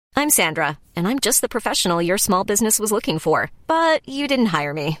I'm Sandra, and I'm just the professional your small business was looking for. But you didn't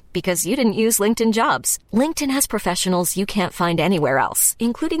hire me because you didn't use LinkedIn Jobs. LinkedIn has professionals you can't find anywhere else,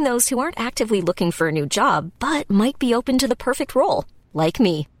 including those who aren't actively looking for a new job, but might be open to the perfect role, like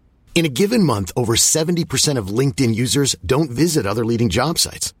me. In a given month, over 70% of LinkedIn users don't visit other leading job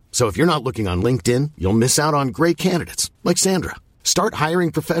sites. So if you're not looking on LinkedIn, you'll miss out on great candidates like Sandra. Start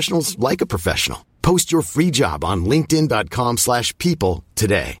hiring professionals like a professional. Post your free job on linkedin.com/people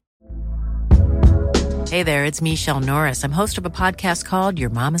today. Hey there, it's Michelle Norris. I'm host of a podcast called Your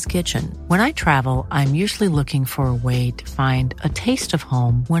Mama's Kitchen. When I travel, I'm usually looking for a way to find a taste of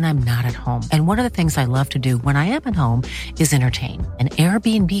home when I'm not at home. And one of the things I love to do when I am at home is entertain. And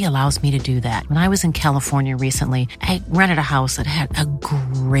Airbnb allows me to do that. When I was in California recently, I rented a house that had a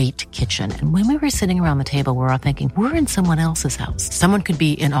great kitchen. And when we were sitting around the table, we're all thinking, we're in someone else's house. Someone could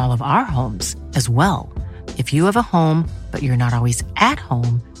be in all of our homes as well. If you have a home, but you're not always at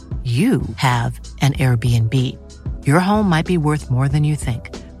home, you have an Airbnb. Your home might be worth more than you think.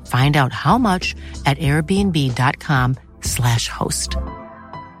 Find out how much at airbnb.com/host.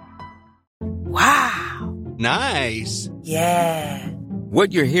 Wow. Nice. Yeah.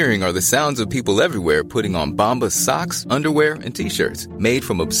 What you're hearing are the sounds of people everywhere putting on Bombas socks, underwear, and T-shirts made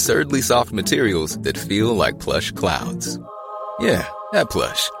from absurdly soft materials that feel like plush clouds. Yeah, that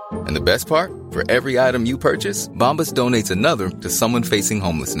plush. And the best part? For every item you purchase, Bombas donates another to someone facing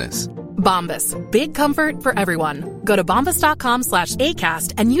homelessness. Bombas. Big comfort for everyone. Go to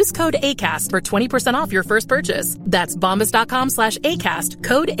bombas.com/ACAST and use code ACAST for 20% off your first purchase. That's bombas.com/ACAST.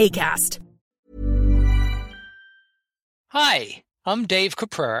 Code ACAST. Hi, I'm Dave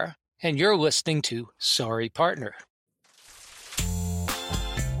Caprara, and you're listening to Sorry Partner.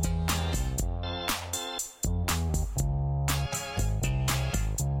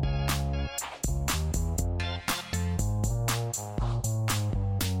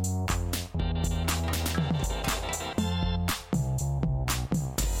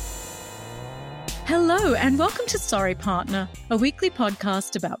 Hello and welcome to Sorry Partner, a weekly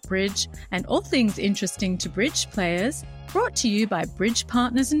podcast about bridge and all things interesting to bridge players, brought to you by bridge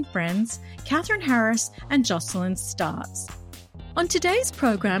partners and friends, Catherine Harris and Jocelyn Starts. On today's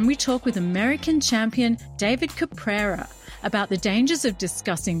program, we talk with American champion David Caprara about the dangers of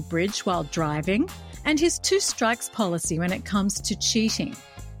discussing bridge while driving and his two strikes policy when it comes to cheating.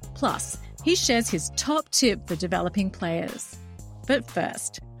 Plus, he shares his top tip for developing players. But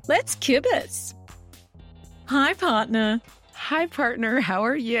first, let's kibitz. Hi, partner. Hi, partner. How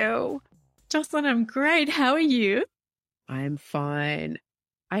are you? Jocelyn, I'm great. How are you? I'm fine.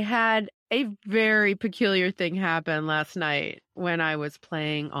 I had a very peculiar thing happen last night when I was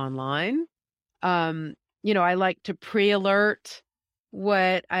playing online. I like to pre-alert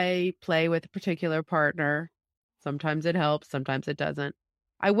what I play with a particular partner. Sometimes it helps, sometimes it doesn't.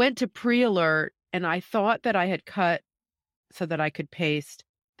 I went to pre-alert and I thought that I had cut so that I could paste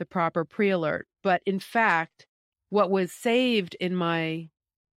the proper pre-alert. But in fact, what was saved in my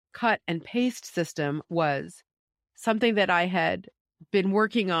cut and paste system was something that I had been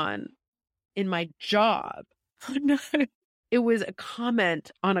working on in my job. Oh, no. It was a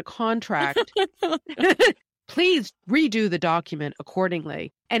comment on a contract. Please redo the document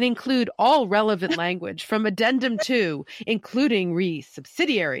accordingly and include all relevant language from Addendum 2, including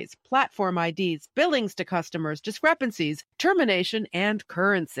subsidiaries, platform IDs, billings to customers, discrepancies, termination, and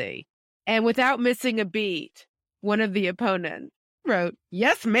currency. And without missing a beat, one of the opponents wrote,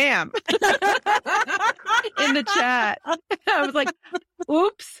 "Yes, ma'am," in the chat. I was like,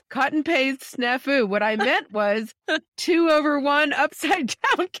 oops, cut and paste snafu. What I meant was 2/1 upside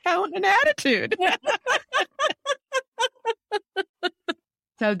down count and attitude.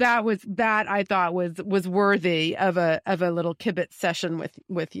 So that I thought was worthy of a little kibitz session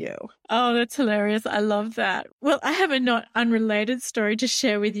with you. Oh, that's hilarious. I love that. Well, I have a not unrelated story to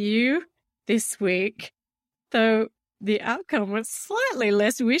share with you this week, though the outcome was slightly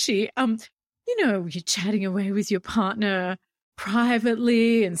less wishy. You're chatting away with your partner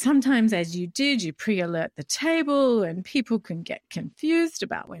privately, and sometimes as you did, you pre-alert the table, and people can get confused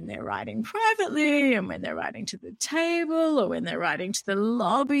about when they're writing privately and when they're writing to the table or when they're writing to the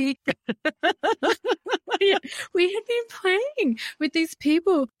lobby. We had been playing with these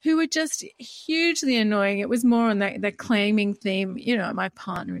people who were just hugely annoying. It was more on the claiming theme. My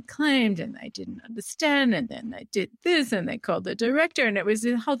partner had claimed and they didn't understand, and then they did this and they called the director, and it was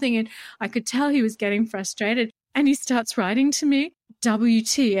the whole thing, and I could tell he was getting frustrated. And he starts writing to me,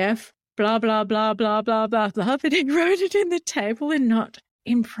 WTF, blah, blah, blah, blah, blah, blah, blah, but he wrote it in the table and not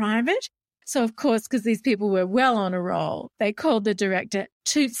in private. So, of course, because these people were well on a roll, they called the director.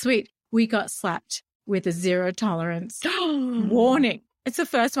 Toot sweet. We got slapped with a zero tolerance warning. It's the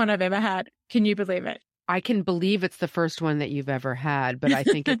first one I've ever had. Can you believe it? I can believe it's the first one that you've ever had, but I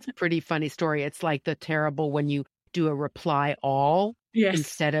think it's a pretty funny story. It's like the terrible when you do a reply all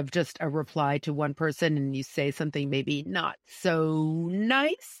instead of just a reply to one person and you say something maybe not so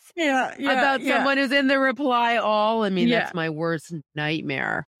nice about someone who's in the reply all. I mean, that's my worst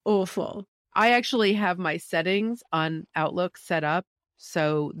nightmare. Awful. I actually have my settings on Outlook set up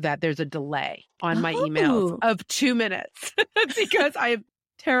so that there's a delay on my emails of 2 minutes because I'm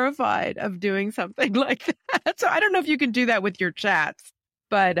terrified of doing something like that. So I don't know if you can do that with your chats,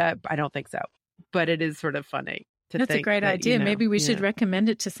 but I don't think so. But it is sort of funny. That's a great idea. Maybe we should recommend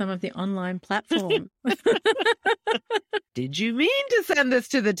it to some of the online platforms. Did you mean to send this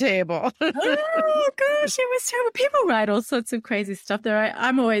to the table? Oh, gosh, it was terrible. People write all sorts of crazy stuff there.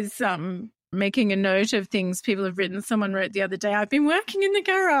 I'm always making a note of things people have written. Someone wrote the other day, I've been working in the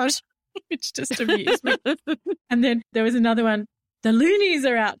garage, which just amused me. And then there was another one, the loonies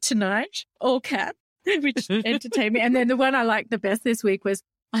are out tonight, all cap, which entertained me. And then the one I liked the best this week was,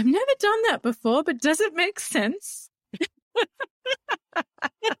 I've never done that before, but does it make sense?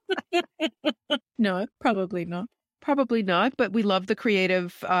 No, probably not. Probably not, but we love the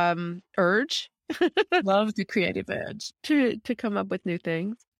creative urge. Love the creative urge. To come up with new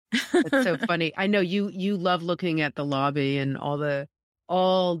things. It's so funny. I know you love looking at the lobby and all the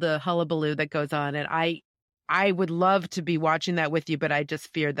hullabaloo that goes on. And I would love to be watching that with you, but I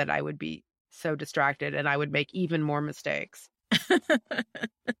just fear that I would be so distracted and I would make even more mistakes.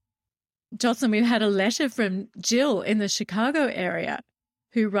 Jocelyn, we've had a letter from Jill in the Chicago area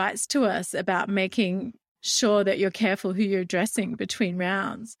who writes to us about making sure that you're careful who you're addressing between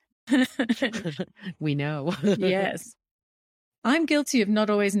rounds. We know. Yes. I'm guilty of not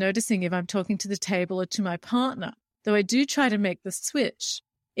always noticing if I'm talking to the table or to my partner, though I do try to make the switch.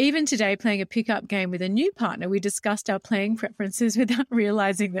 Even today, playing a pickup game with a new partner, we discussed our playing preferences without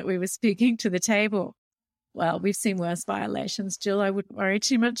realizing that we were speaking to the table. Well, we've seen worse violations, Jill. I wouldn't worry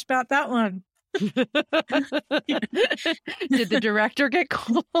too much about that one. Did the director get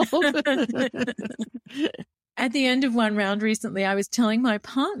called? At the end of one round recently, I was telling my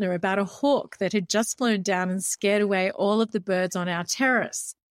partner about a hawk that had just flown down and scared away all of the birds on our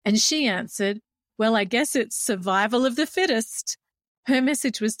terrace. And she answered, well, I guess it's survival of the fittest. Her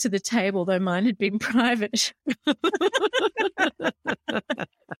message was to the table, though mine had been private.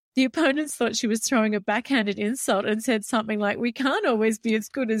 The opponents thought she was throwing a backhanded insult and said something like, we can't always be as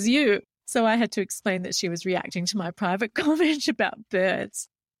good as you. So I had to explain that she was reacting to my private comment about birds.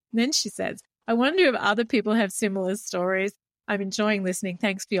 And then she says, I wonder if other people have similar stories. I'm enjoying listening.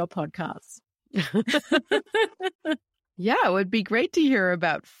 Thanks for your podcast. Yeah, it would be great to hear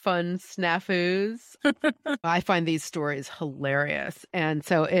about fun snafus. I find these stories hilarious. And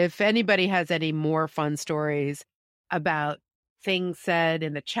so if anybody has any more fun stories about things said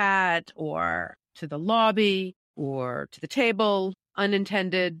in the chat or to the lobby or to the table,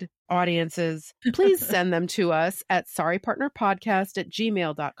 unintended audiences, please send them to us at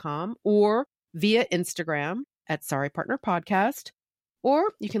sorrypartnerpodcast@gmail.com or via Instagram at sorrypartnerpodcast,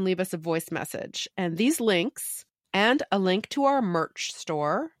 or you can leave us a voice message. And these links and a link to our merch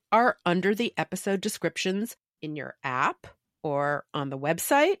store are under the episode descriptions in your app or on the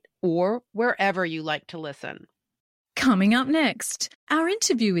website or wherever you like to listen. Coming up next, our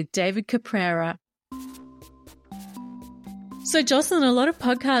interview with David Caprara. So, Jocelyn, a lot of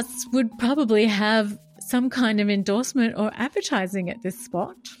podcasts would probably have some kind of endorsement or advertising at this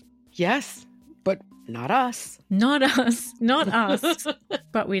spot. Yes, but not us. Not us. Not us.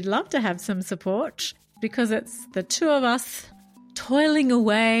 But we'd love to have some support because it's the two of us toiling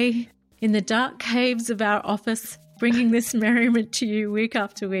away in the dark caves of our office, bringing this merriment to you week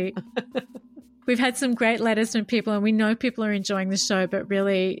after week. We've had some great letters from people and we know people are enjoying the show, but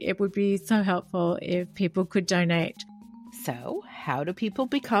really it would be so helpful if people could donate. So how do people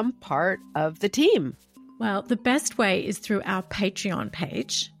become part of the team? Well, the best way is through our Patreon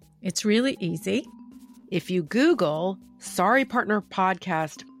page. It's really easy. If you Google Sorry Partner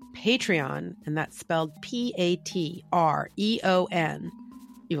Podcast Patreon, and that's spelled Patreon,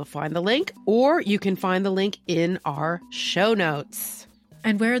 you will find the link, or you can find the link in our show notes.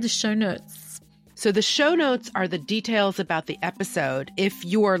 And where are the show notes? So the show notes are the details about the episode. If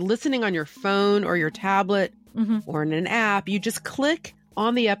you are listening on your phone or your tablet or in an app, you just click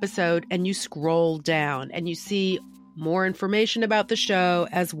on the episode and you scroll down and you see more information about the show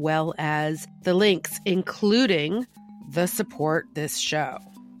as well as the links, including the support this show.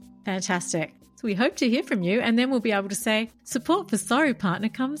 Fantastic. So we hope to hear from you, and then we'll be able to say support for Sorry Partner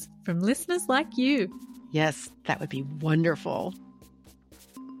comes from listeners like you. Yes, that would be wonderful.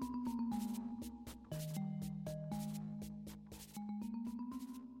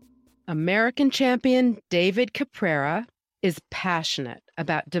 American champion David Caprara is passionate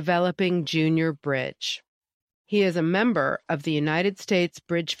about developing junior bridge. He is a member of the United States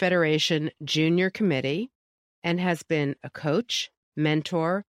Bridge Federation Junior Committee and has been a coach,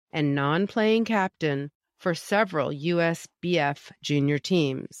 mentor, and non-playing captain for several USBF junior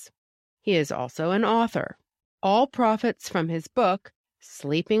teams. He is also an author. All profits from his book,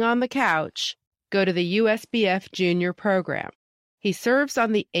 Sleeping on the Couch, go to the USBF Junior Program. He serves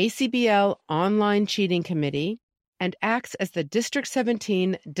on the ACBL Online Cheating Committee and acts as the District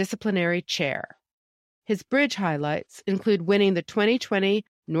 17 Disciplinary Chair. His bridge highlights include winning the 2020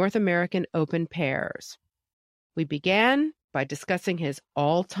 North American Open Pairs. We began by discussing his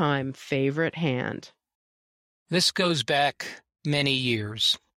all-time favorite hand. This goes back many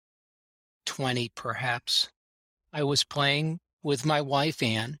years, 20 perhaps. I was playing with my wife,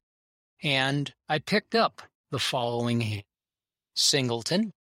 Anne, and I picked up the following hand.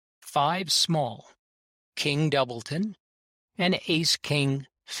 Singleton, 5 small, King Doubleton, and Ace King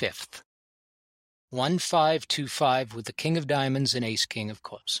 5th. 1-5-2-5 with the King of Diamonds and Ace King of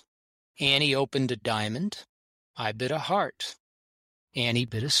Clubs. Annie opened a diamond. I bid a heart. Annie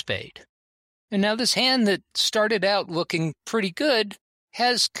bid a spade. And now this hand that started out looking pretty good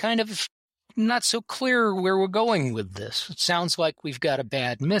has kind of not so clear where we're going with this. It sounds like we've got a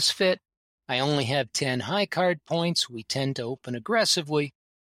bad misfit. I only have 10 high card points. We tend to open aggressively.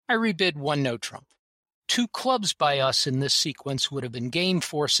 I rebid 1 no trump. 2 clubs by us in this sequence would have been game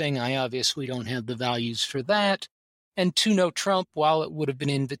forcing. I obviously don't have the values for that. And 2 no trump, while it would have been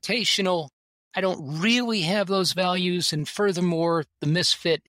invitational, I don't really have those values. And furthermore, the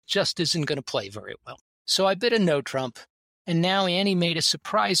misfit just isn't going to play very well. So I bid a no trump. And now Annie made a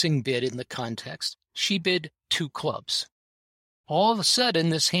surprising bid in the context. She bid 2 clubs. All of a sudden,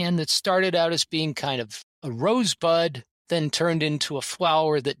 this hand that started out as being kind of a rosebud, then turned into a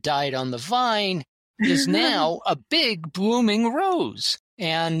flower that died on the vine, is now a big blooming rose.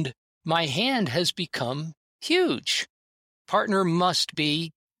 And my hand has become huge. Partner must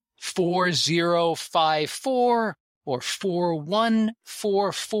be 4054 or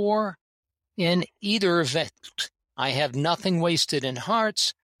 4144. In either event, I have nothing wasted in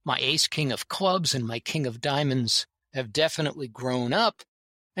hearts. My Ace King of Clubs and my King of Diamonds have definitely grown up.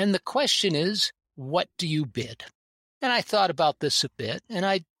 And the question is, what do you bid? And I thought about this a bit, and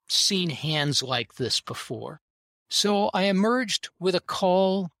I'd seen hands like this before. So I emerged with a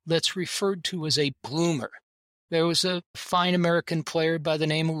call that's referred to as a bloomer. There was a fine American player by the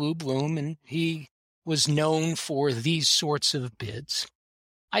name of Lou Bloom, and he was known for these sorts of bids.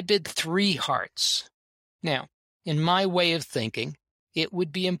 I bid 3 hearts. Now, in my way of thinking, it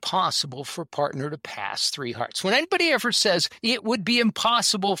would be impossible for partner to pass 3 hearts. When anybody ever says it would be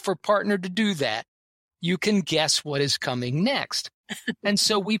impossible for partner to do that, you can guess what is coming next. And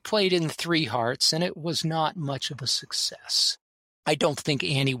so we played in 3 hearts, and it was not much of a success. I don't think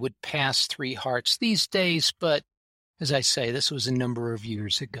Annie would pass 3 hearts these days, but as I say, this was a number of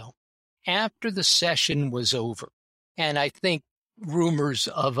years ago. After the session was over, and I think rumors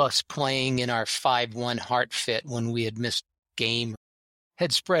of us playing in our 5-1 heart fit when we had missed game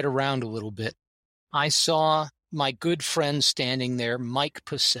had spread around a little bit, I saw my good friend standing there, Mike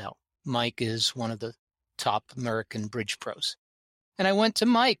Purcell. Mike is one of the top American bridge pros. And I went to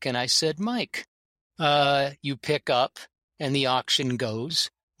Mike and I said, Mike, you pick up and the auction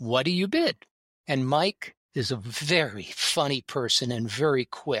goes. What do you bid? And Mike is a very funny person and very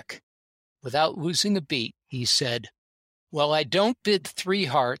quick. Without losing a beat, he said, well, I don't bid 3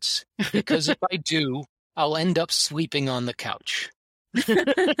 hearts because if I do, I'll end up sleeping on the couch.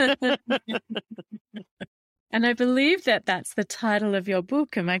 And I believe that that's the title of your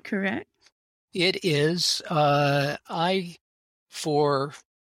book. Am I correct? It is. I, for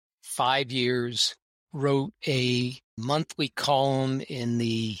 5 years, wrote a monthly column in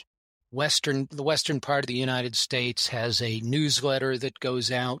the western part of the United States, has a newsletter that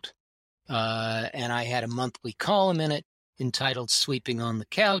goes out, and I had a monthly column in it entitled Sleeping on the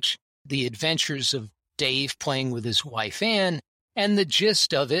Couch, The Adventures of Dave Playing with His Wife Anne, and the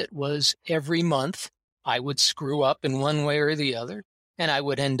gist of it was every month I would screw up in one way or the other, and I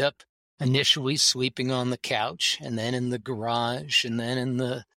would end up initially sleeping on the couch, and then in the garage, and then in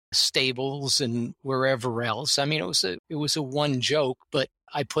the stables and wherever else. I mean, it was a one joke, but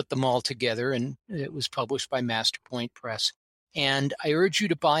I put them all together, and it was published by Masterpoint Press. And I urge you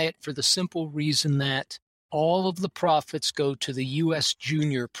to buy it for the simple reason that all of the profits go to the U.S.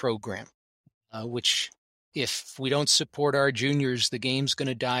 Junior program, which if we don't support our juniors, the game's going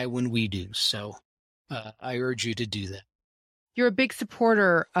to die when we do. So I urge you to do that. You're a big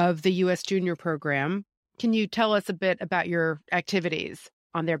supporter of the U.S. Junior program. Can you tell us a bit about your activities?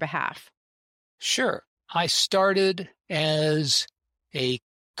 on their behalf? Sure. I started as a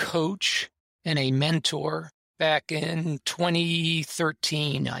coach and a mentor back in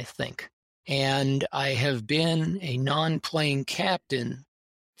 2013, I think. And I have been a non-playing captain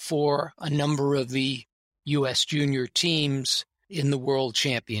for a number of the U.S. junior teams in the World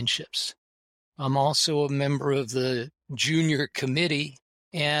Championships. I'm also a member of the junior committee,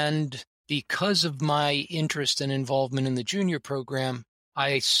 and because of my interest and involvement in the junior program,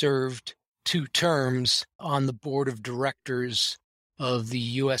 I served 2 terms on the board of directors of the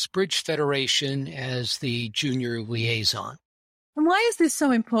U.S. Bridge Federation as the junior liaison. And why is this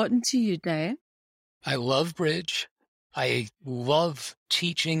so important to you, Dave? I love bridge. I love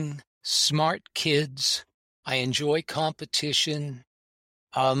teaching smart kids. I enjoy competition.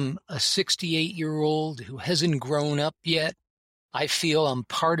 I'm a 68-year-old who hasn't grown up yet. I feel I'm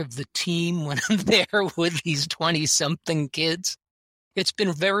part of the team when I'm there with these 20-something kids. It's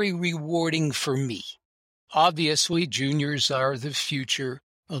been very rewarding for me. Obviously, juniors are the future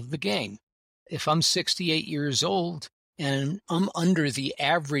of the game. If I'm 68 years old and I'm under the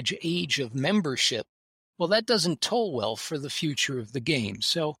average age of membership, well, that doesn't toll well for the future of the game.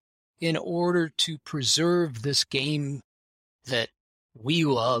 So in order to preserve this game that we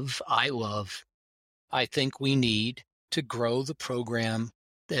love, I think we need to grow the program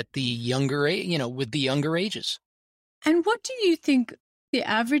at the younger, with the younger ages. And what do you think the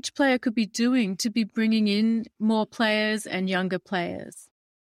average player could be doing to be bringing in more players and younger players?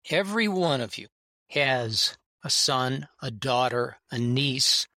 Every one of you has a son, a daughter, a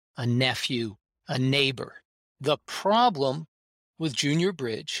niece, a nephew, a neighbor. The problem with junior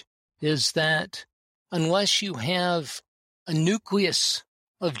bridge is that unless you have a nucleus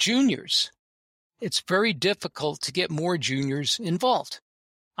of juniors, it's very difficult to get more juniors involved.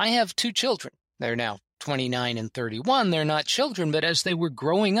 I have 2 children. They're now 29 and 31. They're not children, but as they were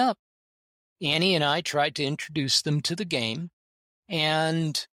growing up, Annie and I tried to introduce them to the game,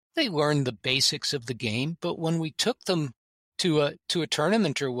 and they learned the basics of the game. But when we took them to a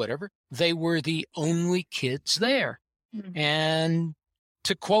tournament or whatever, they were the only kids there. Mm-hmm. And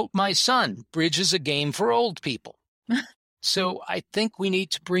to quote my son, bridge is a game for old people. So I think we need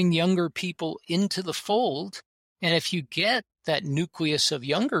to bring younger people into the fold. And if you get that nucleus of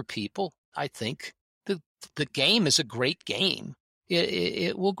younger people, I think the game is a great game.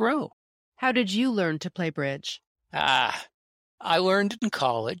 It will grow. How did you learn to play bridge? I learned in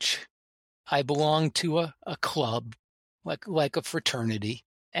college. I belonged to a club, like a fraternity,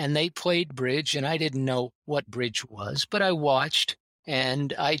 and they played bridge, and I didn't know what bridge was, but I watched,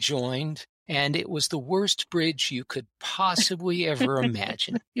 and I joined, and it was the worst bridge you could possibly ever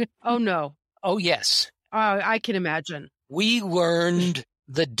imagine. Oh, no. Oh, yes. I can imagine. We learned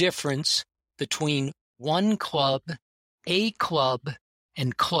the difference between one club, a club,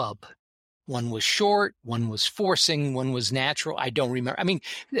 and club. One was short, one was forcing, one was natural. I don't remember. I mean,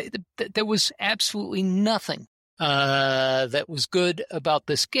 there was absolutely nothing that was good about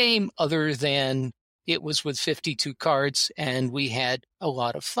this game other than it was with 52 cards, and we had a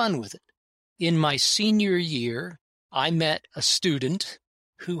lot of fun with it. In my senior year, I met a student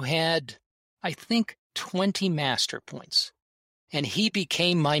who had, I think, 20 master points, and he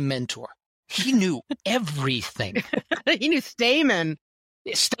became my mentor. He knew everything. He knew Stayman.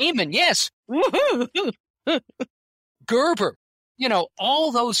 Stayman, yes. Gerber,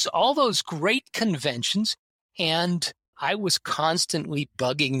 all those great conventions. And I was constantly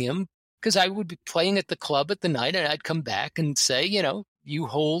bugging him because I would be playing at the club at the night, and I'd come back and say, you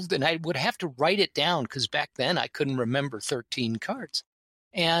hold, and I would have to write it down because back then I couldn't remember 13 cards.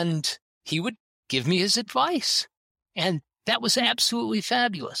 And he would give me his advice. And that was absolutely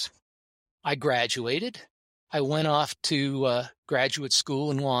fabulous. I graduated. I went off to graduate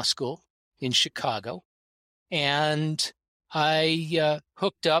school and law school in Chicago, and I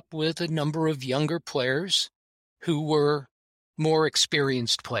hooked up with a number of younger players who were more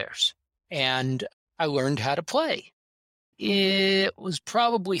experienced players, and I learned how to play. It was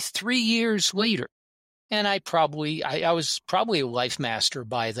probably 3 years later, and I was probably a life master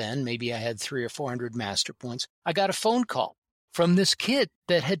by then. Maybe I had 300 or 400 master points. I got a phone call from this kid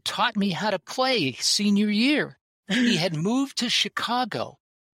that had taught me how to play senior year. He had moved to Chicago,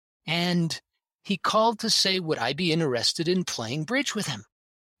 and he called to say, would I be interested in playing bridge with him?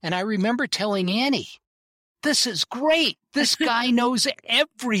 And I remember telling Annie, this is great. This guy knows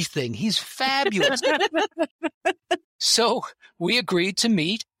everything. He's fabulous. So we agreed to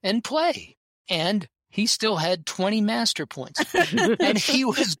meet and play, and he still had 20 master points, and he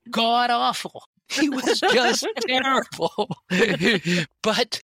was god-awful. He was just terrible.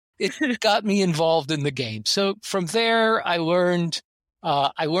 But it got me involved in the game. So from there, I learned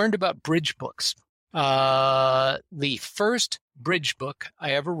I learned about bridge books. The first bridge book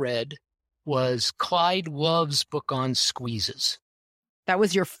I ever read was Clyde Love's book on squeezes. That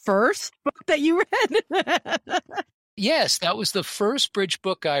was your first book that you read? Yes, that was the first bridge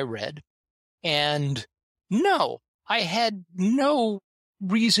book I read. And no, I had no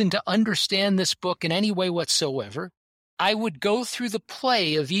reason to understand this book in any way whatsoever. I would go through the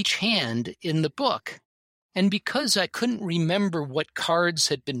play of each hand in the book. And because I couldn't remember what cards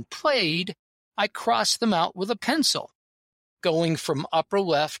had been played, I crossed them out with a pencil, going from upper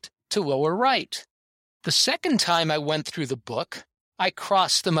left to lower right. The second time I went through the book, I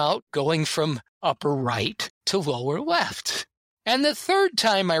crossed them out, going from upper right to lower left. And the third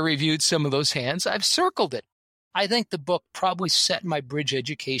time I reviewed some of those hands, I've circled it. I think the book probably set my bridge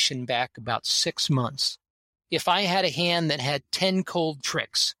education back about 6 months. If I had a hand that had 10 cold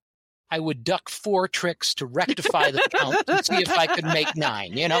tricks, I would duck 4 tricks to rectify the count and see if I could make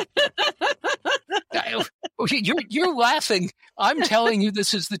 9, you know? You're laughing. I'm telling you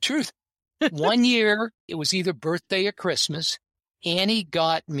this is the truth. One year, it was either birthday or Christmas, Annie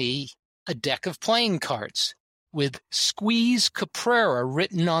got me a deck of playing cards with Squeeze Caprera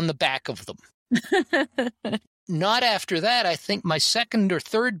written on the back of them. Not after that. I think my second or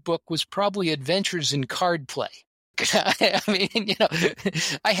third book was probably Adventures in Card Play. I mean, you know,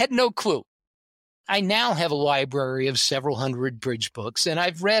 I had no clue. I now have a library of several hundred bridge books, and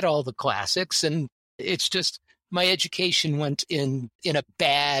I've read all the classics, and it's just my education went in a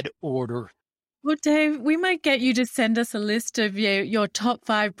bad order. Well, Dave, we might get you to send us a list of your top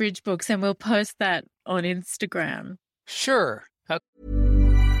 5 bridge books, and we'll post that on Instagram. Sure.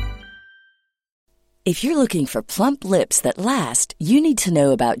 If you're looking for plump lips that last, you need to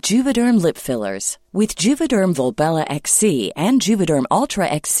know about Juvederm lip fillers. With Juvederm Volbella XC and Juvederm Ultra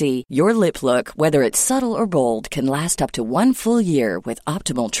XC, your lip look, whether it's subtle or bold, can last up to 1 full year with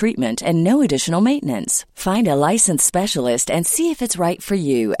optimal treatment and no additional maintenance. Find a licensed specialist and see if it's right for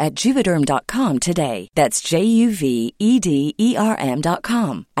you at Juvederm.com today. That's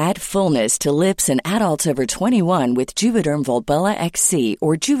JUVEDERM.com. Add fullness to lips in adults over 21 with Juvederm Volbella XC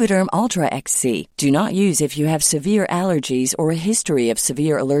or Juvederm Ultra XC. Do not use if you have severe allergies or a history of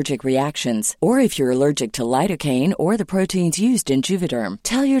severe allergic reactions, or if you're allergic to lidocaine or the proteins used in Juvederm.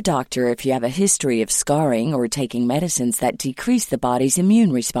 Tell your doctor if you have a history of scarring or taking medicines that decrease the body's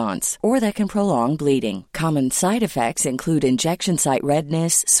immune response or that can prolong bleeding. Common side effects include injection site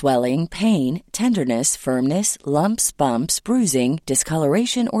redness, swelling, pain, tenderness, firmness, lumps, bumps, bruising,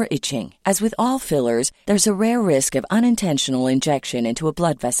 discoloration, or itching. As with all fillers, there's a rare risk of unintentional injection into a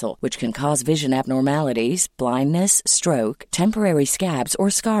blood vessel, which can cause vision abnormalities, blindness, stroke, temporary scabs,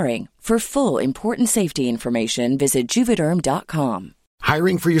 or scarring. For full, important safety information, visit Juvederm.com.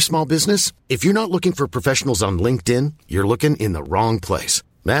 Hiring for your small business? If you're not looking for professionals on LinkedIn, you're looking in the wrong place.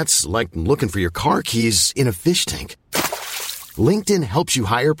 That's like looking for your car keys in a fish tank. LinkedIn helps you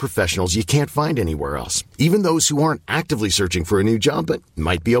hire professionals you can't find anywhere else, even those who aren't actively searching for a new job but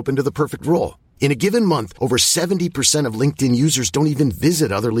might be open to the perfect role. In a given month, over 70% of LinkedIn users don't even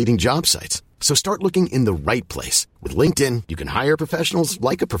visit other leading job sites. So start looking in the right place. With LinkedIn, you can hire professionals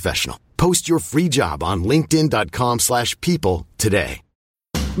like a professional. Post your free job on linkedin.com/people today.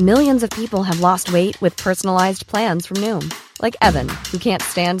 Millions of people have lost weight with personalized plans from Noom. Like Evan, who can't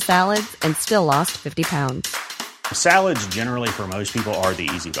stand salads and still lost 50 pounds. Salads generally for most people are the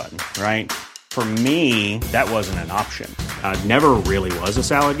easy button, right? For me, that wasn't an option. I never really was a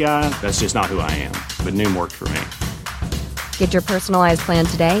salad guy. That's just not who I am. But Noom worked for me. Get your personalized plan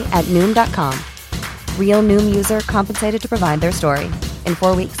today at Noom.com. Real Noom user compensated to provide their story. In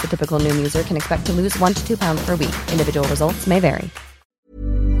 4 weeks, the typical Noom user can expect to lose 1 to 2 pounds per week. Individual results may vary.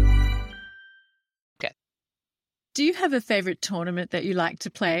 Okay. Do you have a favorite tournament that you like to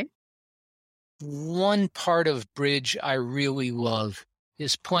play? One part of bridge I really love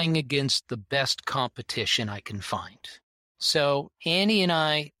is playing against the best competition I can find. So Annie and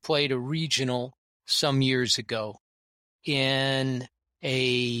I played a regional some years ago in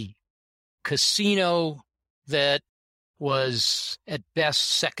a casino that was at best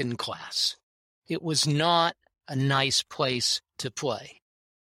second class. It was not a nice place to play.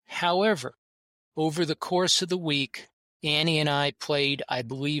 However, over the course of the week, Annie and I played, I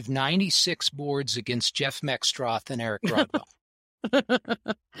believe, 96 boards against Jeff Mextroth and Eric Rodwell.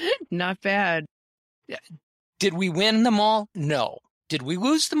 Not bad. Did we win them all? No. Did we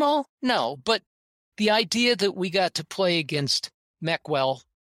lose them all? No. But the idea that we got to play against Meckwell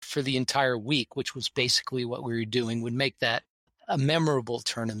for the entire week, which was basically what we were doing, would make that a memorable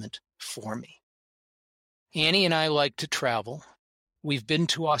tournament for me. Annie and I like to travel. We've been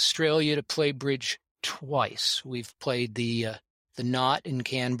to Australia to play bridge twice. We've played the the Knot in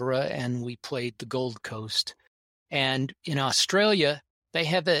Canberra, and we played the Gold Coast. And in Australia, they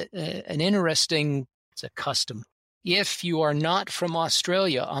have an interesting, it's a custom. If you are not from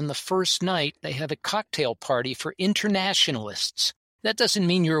Australia, on the first night, they have a cocktail party for internationalists. That doesn't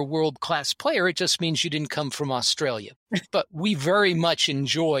mean you're a world-class player. It just means you didn't come from Australia. But we very much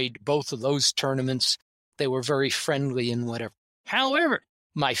enjoyed both of those tournaments. They were very friendly and whatever. However,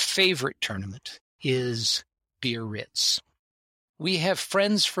 my favorite tournament is Biarritz. We have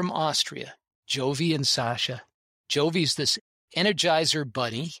friends from Austria, Jovi and Sasha. Jovi's this Energizer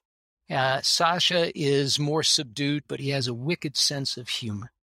bunny. Sasha is more subdued, but he has a wicked sense of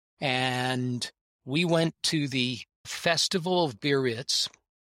humor. And we went to the Festival of Biarritz,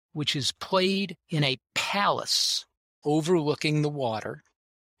 which is played in a palace overlooking the water.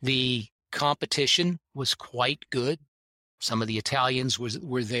 The competition was quite good. Some of the Italians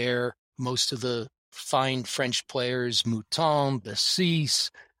were there. Most of the fine French players, Mouton, Bassis,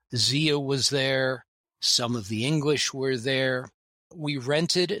 Zia was there. Some of the English were there. We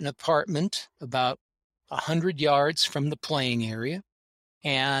rented an apartment about 100 yards from the playing area.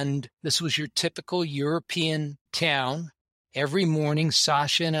 And this was your typical European town. Every morning,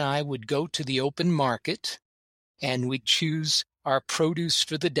 Sasha and I would go to the open market, and we'd choose our produce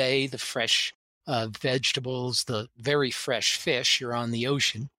for the day, the fresh vegetables, the very fresh fish. You're on the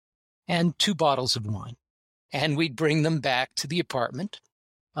ocean, and 2 bottles of wine. And we'd bring them back to the apartment.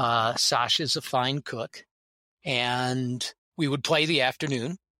 Sasha's a fine cook. And we would play the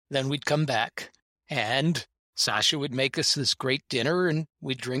afternoon. Then we'd come back, and Sasha would make us this great dinner, and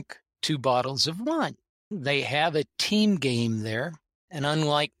we'd drink 2 bottles of wine. They have a team game there, and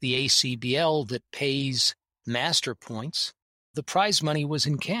unlike the ACBL that pays master points, the prize money was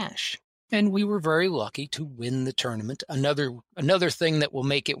in cash. And we were very lucky to win the tournament. Another thing that will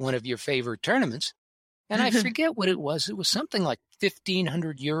make it one of your favorite tournaments. And I forget what it was. It was something like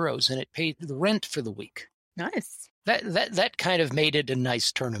 1,500 euros, and it paid the rent for the week. Nice. That kind of made it a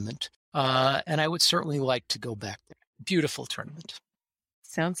nice tournament. And I would certainly like to go back there. Beautiful tournament.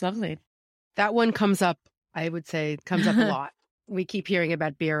 Sounds lovely. That one comes up, I would say, a lot. We keep hearing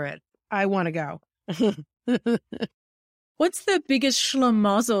about Biarritz. I want to go. What's the biggest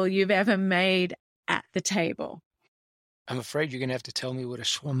schlemazel you've ever made at the table? I'm afraid you're going to have to tell me what a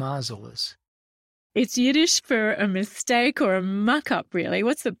schlemazel is. It's Yiddish for a mistake or a muck-up, really.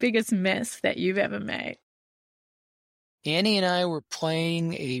 What's the biggest mess that you've ever made? Annie and I were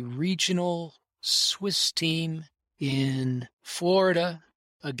playing a regional Swiss team in Florida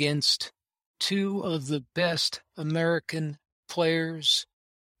against 2 of the best American players,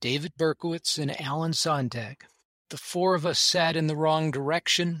 David Berkowitz and Alan Sontag. The 4 of us sat in the wrong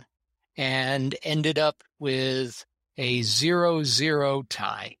direction and ended up with a 0-0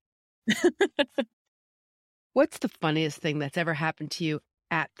 tie. What's the funniest thing that's ever happened to you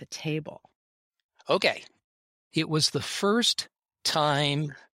at the table? Okay. It was the first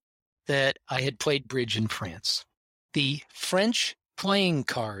time that I had played bridge in France. The French playing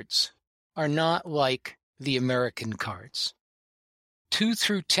cards are not like the American cards. 2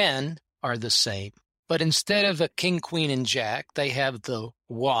 through 10 are the same, but instead of a king, queen, and jack, they have the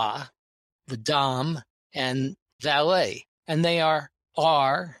roi, the dame, and valet, and they are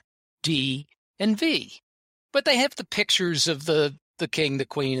R, D, and V. But they have the pictures of the king, the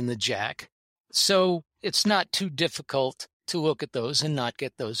queen, and the jack. So it's not too difficult to look at those and not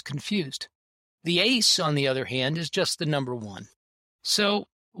get those confused. The ace, on the other hand, is just the number 1. So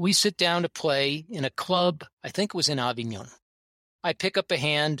we sit down to play in a club, I think it was in Avignon. I pick up a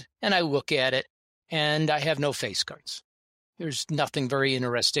hand and I look at it, and I have no face cards. There's nothing very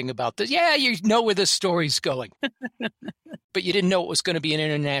interesting about this. Yeah, you know where this story's going. But you didn't know it was going to be an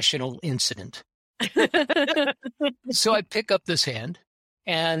international incident. So I pick up this hand,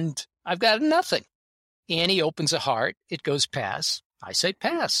 and I've got nothing. Annie opens a heart. It goes pass. I say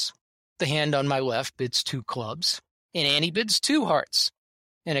pass. The hand on my left bids 2 clubs, and Annie bids 2 hearts.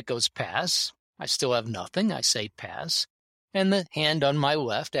 And it goes pass. I still have nothing. I say pass. And the hand on my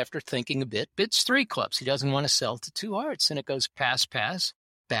left, after thinking a bit, bids 3 clubs. He doesn't want to sell to 2 hearts. And it goes pass, pass,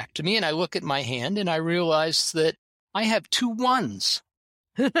 back to me. And I look at my hand, and I realize that I have 2 1s.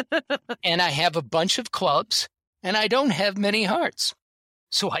 And I have a bunch of clubs, and I don't have many hearts.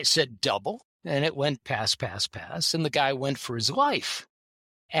 So I said double, and it went pass, pass, pass, and the guy went for his life.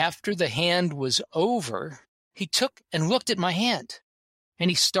 After the hand was over, he took and looked at my hand, and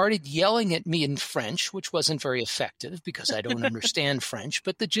he started yelling at me in French, which wasn't very effective because I don't understand French,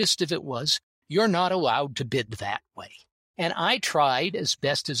 but the gist of it was, you're not allowed to bid that way. And I tried as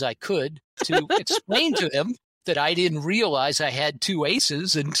best as I could to explain to him that I didn't realize I had 2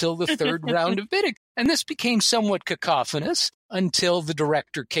 aces until the 3rd round of bidding. And this became somewhat cacophonous. until the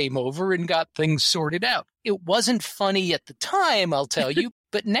director came over and got things sorted out. It wasn't funny at the time, I'll tell you,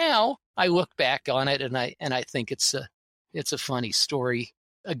 but now I look back on it and I think it's a funny story,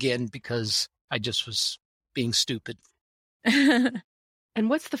 again, because I just was being stupid. And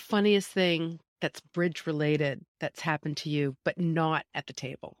what's the funniest thing that's bridge related that's happened to you, but not at the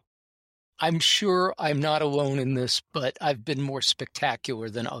table? I'm sure I'm not alone in this, but I've been more spectacular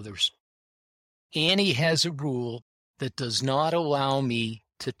than others. Annie has a rule that does not allow me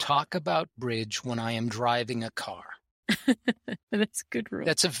to talk about bridge when I am driving a car. That's a good rule.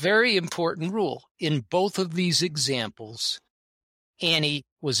 That's a very important rule. In both of these examples, Annie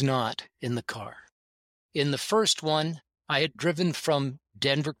was not in the car. In the first one, I had driven from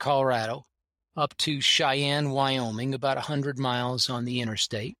Denver, Colorado, up to Cheyenne, Wyoming, about 100 miles on the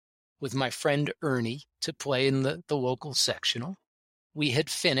interstate, with my friend Ernie to play in the local sectional. We had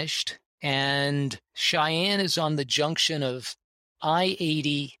finished, and Cheyenne is on the junction of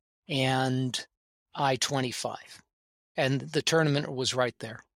I-80 and I-25, and the tournament was right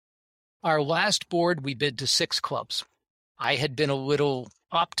there. Our last board, we bid to 6 clubs. I had been a little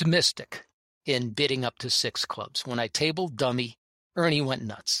optimistic in bidding up to 6 clubs. When I tabled dummy, Ernie went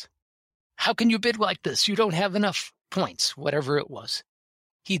nuts. How can you bid like this? You don't have enough points, whatever it was.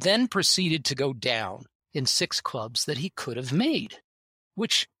 He then proceeded to go down in 6 clubs that he could have made,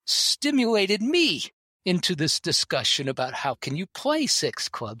 which stimulated me into this discussion about how can you play 6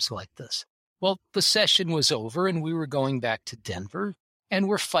 clubs like this. Well, the session was over and we were going back to Denver, and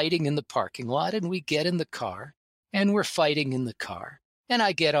we're fighting in the parking lot, and we get in the car and we're fighting in the car, and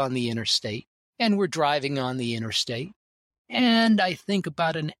I get on the interstate and we're driving on the interstate. And I think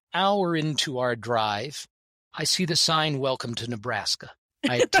about an hour into our drive, I see the sign, "Welcome to Nebraska."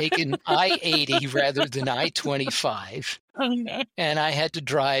 I had taken I-80 rather than I-25, and I had to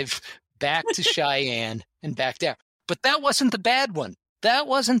drive back to Cheyenne and back down. But that wasn't the bad one. That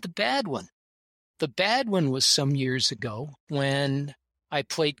wasn't the bad one. The bad one was some years ago when I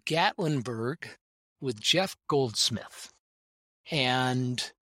played Gatlinburg with Jeff Goldsmith.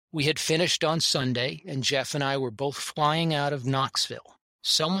 And we had finished on Sunday, and Jeff and I were both flying out of Knoxville.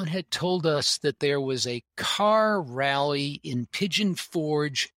 Someone had told us that there was a car rally in Pigeon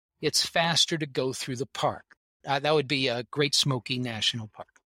Forge. It's faster to go through the park. That would be a Great Smoky National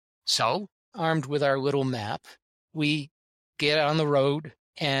Park. So, armed with our little map, we get on the road,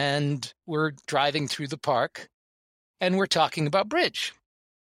 and we're driving through the park, and we're talking about bridge.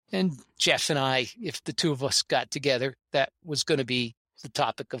 And Jeff and I, if the two of us got together, that was going to be the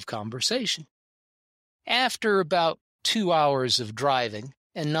topic of conversation. After about 2 hours of driving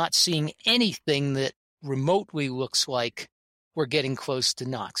and not seeing anything that remotely looks like we're getting close to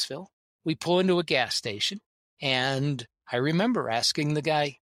Knoxville, we pull into a gas station, and I remember asking the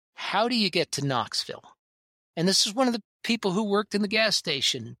guy, "How do you get to Knoxville?" And this is one of the people who worked in the gas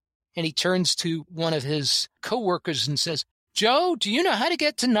station, and he turns to one of his coworkers and says, "Joe, do you know how to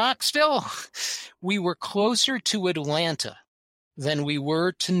get to Knoxville?" We were closer to Atlanta than we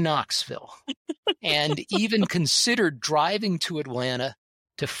were to Knoxville, and even considered driving to Atlanta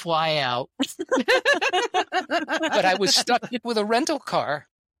to fly out. But I was stuck with a rental car,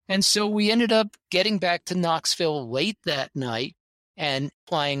 and so we ended up getting back to Knoxville late that night and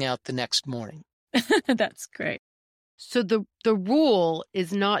flying out the next morning. That's great. So the rule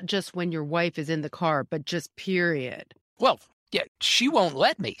is not just when your wife is in the car, but just period. Well, yeah, she won't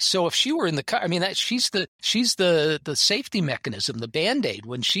let me. So if she were in the car, I mean, she's the safety mechanism, the Band-Aid.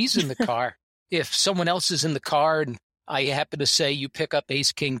 When she's in the car, if someone else is in the car and I happen to say, "You pick up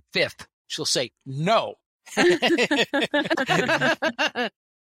ace, king, 5th," she'll say, "No." I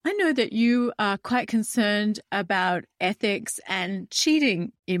know that you are quite concerned about ethics and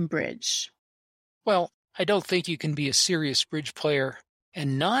cheating in bridge. Well, I don't think you can be a serious bridge player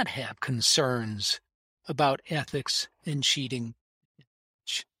and not have concerns about ethics and cheating.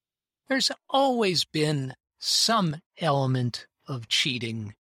 There's always been some element of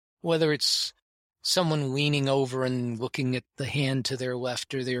cheating, whether it's someone leaning over and looking at the hand to their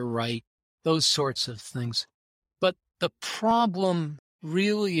left or their right, those sorts of things. But the problem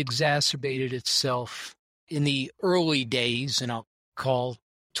really exacerbated itself in the early days, and I'll call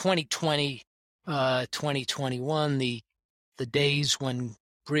 2020, 2021, the days when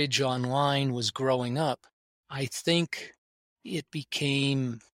Bridge Online was growing up. I think it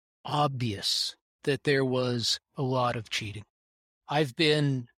became obvious that there was a lot of cheating. I've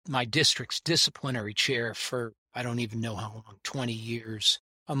been my district's disciplinary chair for, I don't even know how long, 20 years.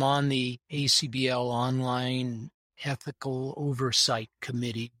 I'm on the ACBL Online Ethical Oversight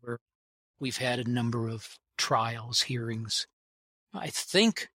Committee, where we've had a number of trials, hearings. I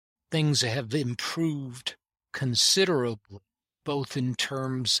think things have improved considerably both in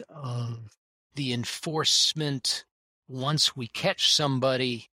terms of the enforcement once we catch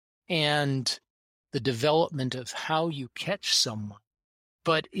somebody and the development of how you catch someone.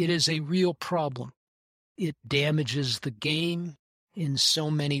 But it is a real problem. It damages the game in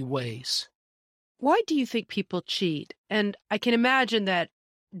so many ways. Why do you think people cheat? And I can imagine that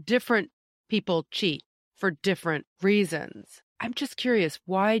different people cheat for different reasons. I'm just curious,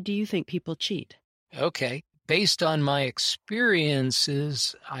 why do you think people cheat? Okay. Based on my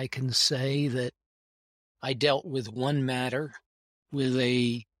experiences, I can say that I dealt with one matter with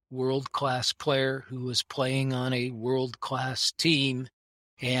a world-class player who was playing on a world-class team.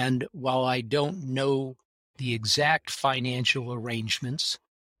 And while I don't know the exact financial arrangements,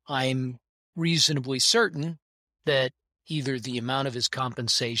 I'm reasonably certain that either the amount of his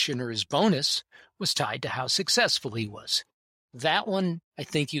compensation or his bonus was tied to how successful he was. That one, I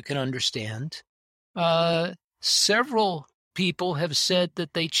think you can understand. Several people have said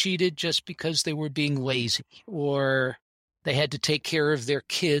that they cheated just because they were being lazy or they had to take care of their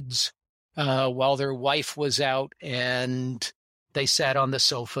kids while their wife was out and they sat on the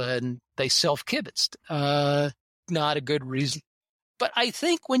sofa and they self-kibitzed. Not a good reason. But I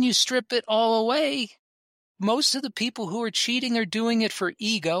think when you strip it all away, most of the people who are cheating are doing it for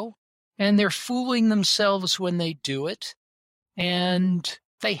ego, and they're fooling themselves when they do it, and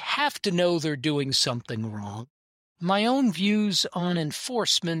they have to know they're doing something wrong. My own views on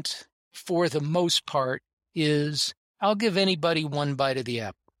enforcement, for the most part, is I'll give anybody one bite of the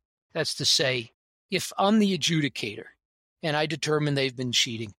apple. That's to say, if I'm the adjudicator and I determine they've been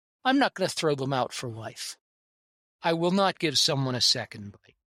cheating, I'm not going to throw them out for life. I will not give someone a second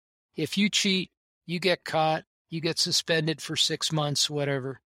bite. If you cheat, you get caught, you get suspended for 6 months,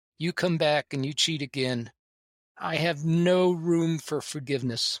 whatever. You come back and you cheat again. I have no room for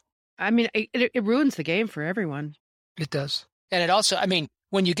forgiveness. I mean, it ruins the game for everyone. It does. And it also, I mean,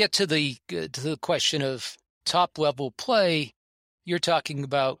 when you get to the question of top-level play, you're talking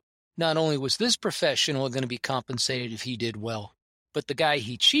about not only was this professional going to be compensated if he did well, but the guy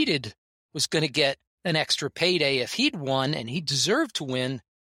he cheated was going to get an extra payday if he'd won, and he deserved to win,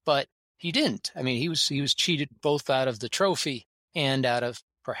 but he didn't. I mean, he was cheated both out of the trophy and out of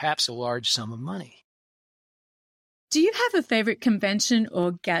perhaps a large sum of money. Do you have a favorite convention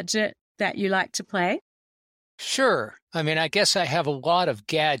or gadget that you like to play? Sure. I mean, I guess I have a lot of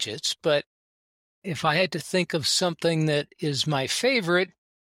gadgets, but if I had to think of something that is my favorite,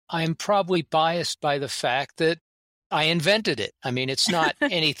 I'm probably biased by the fact that I invented it. I mean, it's not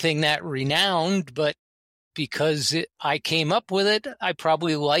anything that renowned, but because I came up with it, I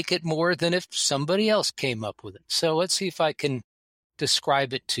probably like it more than if somebody else came up with it. So let's see if I can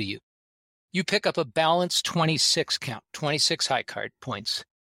describe it to you. You pick up a balanced 26 count, 26 high card points,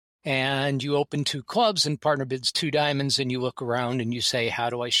 and you open 2 clubs and partner bids 2 diamonds, and you look around and you say, how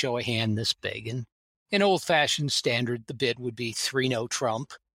do I show a hand this big? And in old-fashioned standard, the bid would be 3 no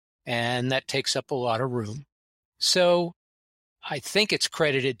trump, and that takes up a lot of room. So I think it's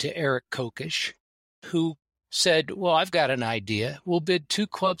credited to Eric Kokish, who said, well, I've got an idea. We'll bid 2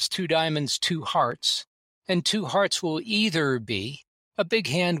 clubs, 2 diamonds, 2 hearts, and 2 hearts will either be a big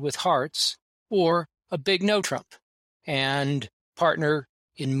hand with hearts or a big no trump. And partner,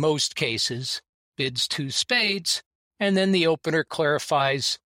 in most cases, bids 2 spades, and then the opener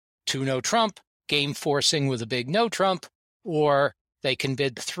clarifies 2 no trump, game forcing with a big no trump, or they can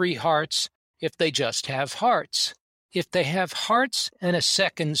bid 3 hearts if they just have hearts. If they have hearts and a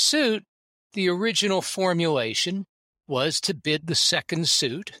second suit, the original formulation was to bid the second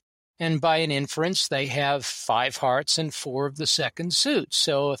suit, and by an inference, they have 5 hearts and 4 of the second suit.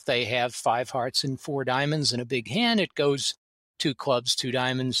 So if they have 5 hearts and 4 diamonds and a big hand, it goes 2 clubs, 2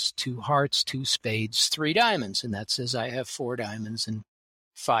 diamonds, 2 hearts, 2 spades, 3 diamonds, and that says I have 4 diamonds and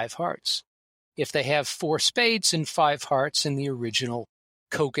 5 hearts. If they have 4 spades and 5 hearts in the original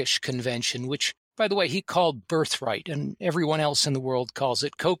Kokish convention, which, by the way, he called birthright, and everyone else in the world calls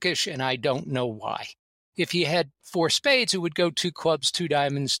it Kokish, and I don't know why. If you had 4 spades, it would go 2 clubs, 2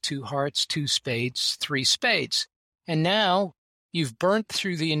 diamonds, 2 hearts, 2 spades, 3 spades. And now you've burnt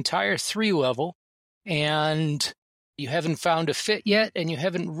through the entire 3 level, and you haven't found a fit yet, and you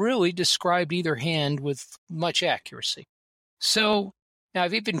haven't really described either hand with much accuracy. So now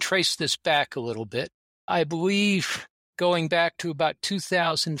I've even traced this back a little bit. I believe going back to about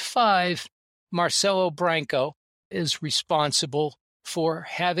 2005, Marcelo Branco is responsible for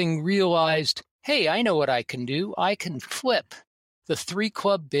having realized, hey, I know what I can do. I can flip the 3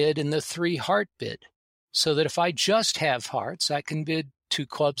 club bid and the 3 heart bid, so that if I just have hearts, I can bid 2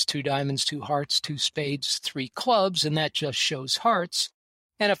 clubs, 2 diamonds, 2 hearts, 2 spades, 3 clubs, and that just shows hearts.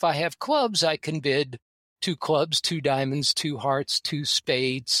 And if I have clubs, I can bid 2 clubs, 2 diamonds, 2 hearts, 2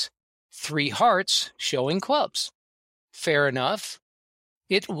 spades, 3 hearts showing clubs. Fair enough.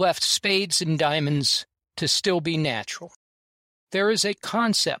 It left spades and diamonds to still be natural. There is a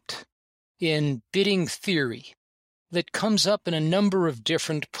concept in bidding theory that comes up in a number of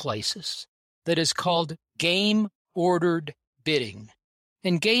different places that is called game-ordered bidding.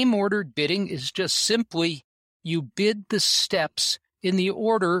 And game-ordered bidding is just simply you bid the steps in the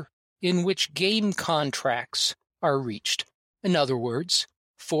order in which game contracts are reached. In other words,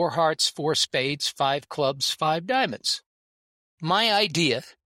 4 hearts, 4 spades, 5 clubs, 5 diamonds. My idea,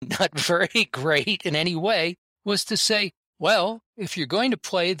 not very great in any way, was to say, well, if you're going to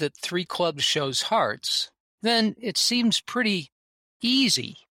play that 3 clubs shows hearts, then it seems pretty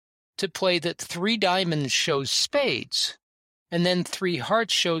easy to play that 3 diamonds shows spades, and then 3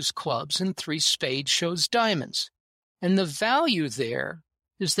 hearts shows clubs, and 3 spades shows diamonds. And the value there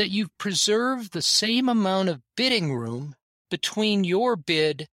is that you've preserved the same amount of bidding room between your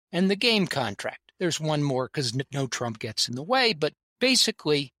bid and the game contract. There's one more because no trump gets in the way, but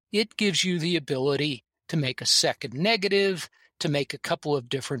basically it gives you the ability to make a second negative, to make a couple of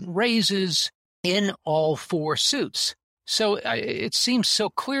different raises in all 4 suits. So it seems so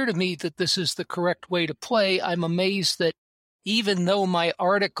clear to me that this is the correct way to play. I'm amazed that even though my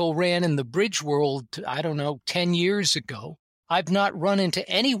article ran in the Bridge World, 10 years ago, I've not run into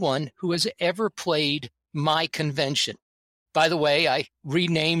anyone who has ever played my convention. By the way, I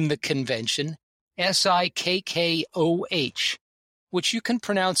renamed the convention SIKKOH, which you can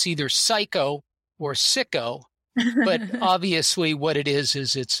pronounce either psycho or sicko, but obviously what it is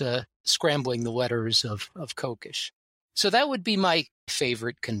it's scrambling the letters of Kokish. So that would be my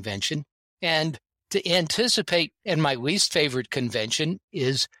favorite convention. And to anticipate, and my least favorite convention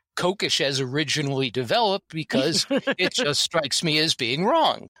is Kokish as originally developed, because it just strikes me as being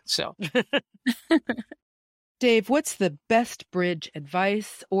wrong. So, Dave, what's the best bridge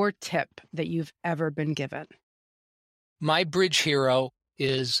advice or tip that you've ever been given? My bridge hero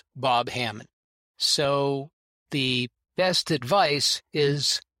is Bob Hammond. So the best advice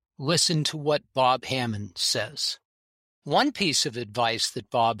is listen to what Bob Hammond says. One piece of advice that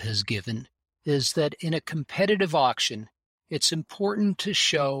Bob has given is that in a competitive auction, it's important to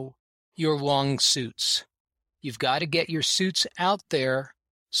show your long suits. You've got to get your suits out there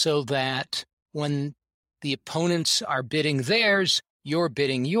so that when the opponents are bidding theirs, you're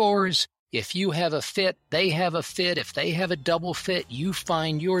bidding yours. If you have a fit, they have a fit. If they have a double fit, you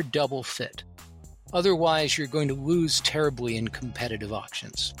find your double fit. Otherwise, you're going to lose terribly in competitive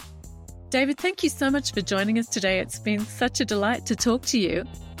auctions. David, thank you so much for joining us today. It's been such a delight to talk to you.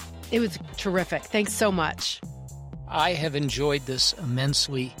 It was terrific. Thanks so much. I have enjoyed this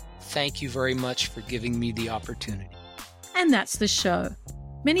immensely. Thank you very much for giving me the opportunity. And that's the show.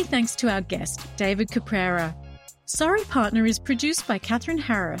 Many thanks to our guest, David Caprara. Sorry Partner is produced by Catherine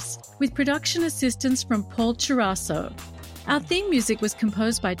Harris, with production assistance from Paul Chirasso. Our theme music was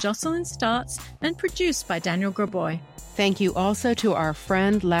composed by Jocelyn Starts and produced by Daniel Graboy. Thank you also to our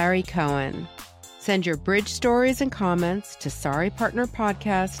friend Larry Cohen. Send your bridge stories and comments to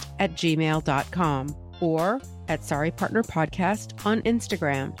sorrypartnerpodcast@gmail.com or at sorrypartnerpodcast on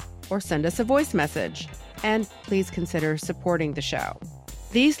Instagram, or send us a voice message. And please consider supporting the show.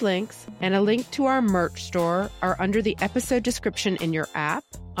 These links and a link to our merch store are under the episode description in your app,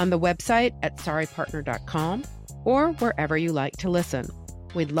 on the website at sorrypartner.com, or wherever you like to listen.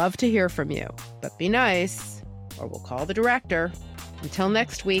 We'd love to hear from you, but be nice, or we'll call the director. Until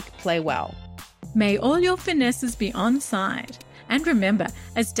next week, play well. May all your finesses be on side. And remember,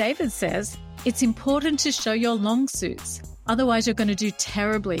 as David says, it's important to show your long suits. Otherwise, you're going to do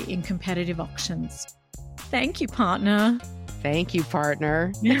terribly in competitive auctions. Thank you, partner. Thank you,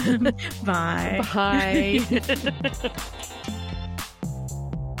 partner. Bye. Bye.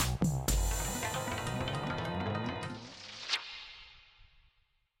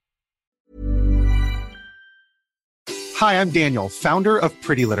 Hi, I'm Daniel, founder of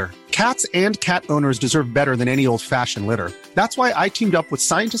Pretty Litter. Cats and cat owners deserve better than any old-fashioned litter. That's why I teamed up with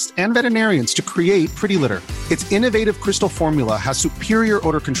scientists and veterinarians to create Pretty Litter. Its innovative crystal formula has superior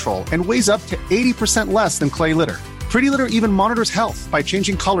odor control and weighs up to 80% less than clay litter. Pretty Litter even monitors health by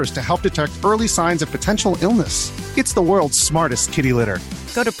changing colors to help detect early signs of potential illness. It's the world's smartest kitty litter.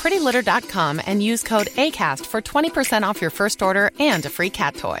 Go to prettylitter.com and use code ACAST for 20% off your first order and a free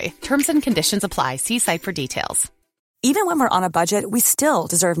cat toy. Terms and conditions apply. See site for details. Even when we're on a budget, we still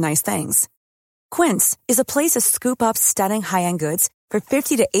deserve nice things. Quince is a place to scoop up stunning high-end goods for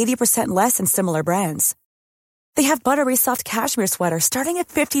 50 to 80% less than similar brands. They have buttery soft cashmere sweaters starting at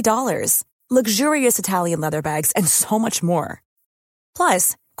 $50, luxurious Italian leather bags, and so much more.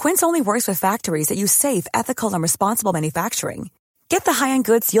 Plus, Quince only works with factories that use safe, ethical, and responsible manufacturing. Get the high-end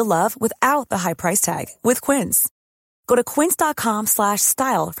goods you'll love without the high price tag with Quince. Go to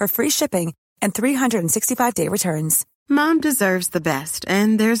quince.com/style for free shipping and 365-day returns. Mom deserves the best,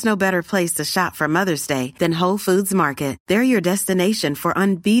 and there's no better place to shop for Mother's Day than Whole Foods Market. They're your destination for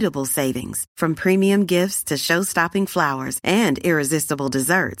unbeatable savings, from premium gifts to show-stopping flowers and irresistible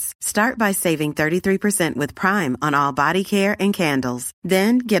desserts. Start by saving 33% with Prime on all body care and candles.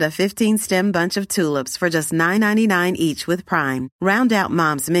 Then get a 15-stem bunch of tulips for just $9.99 each with Prime. Round out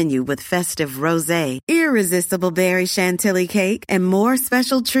Mom's menu with festive rosé, irresistible berry chantilly cake, and more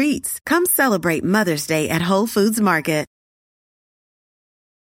special treats. Come celebrate Mother's Day at Whole Foods Market.